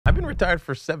been retired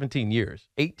for 17 years,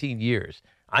 18 years.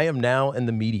 I am now in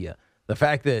the media. The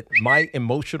fact that my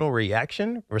emotional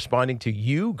reaction responding to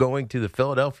you going to the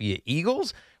Philadelphia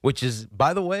Eagles, which is,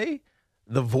 by the way,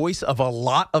 the voice of a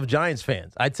lot of Giants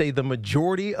fans. I'd say the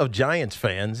majority of Giants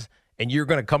fans, and you're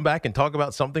going to come back and talk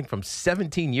about something from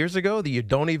 17 years ago that you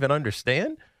don't even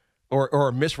understand or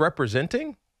are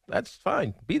misrepresenting? That's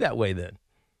fine. Be that way then.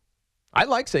 I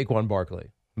like Saquon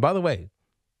Barkley. And by the way,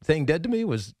 saying dead to me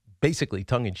was basically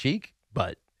tongue-in-cheek,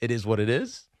 but it is what it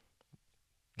is.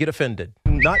 Get offended.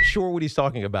 Not sure what he's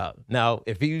talking about. Now,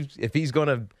 if he's going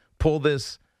to pull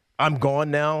this, I'm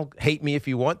gone now, hate me if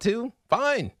you want to,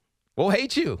 fine. We'll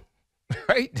hate you,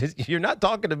 right? You're not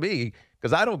talking to me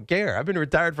because I don't care. I've been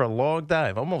retired for a long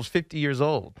time, almost 50 years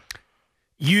old.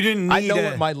 You didn't need I know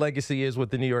what my legacy is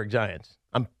with the New York Giants.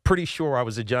 I'm pretty sure I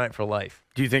was a Giant for life.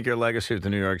 Do you think your legacy with the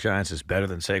New York Giants is better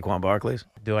than Saquon Barkley's?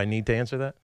 Do I need to answer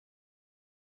that?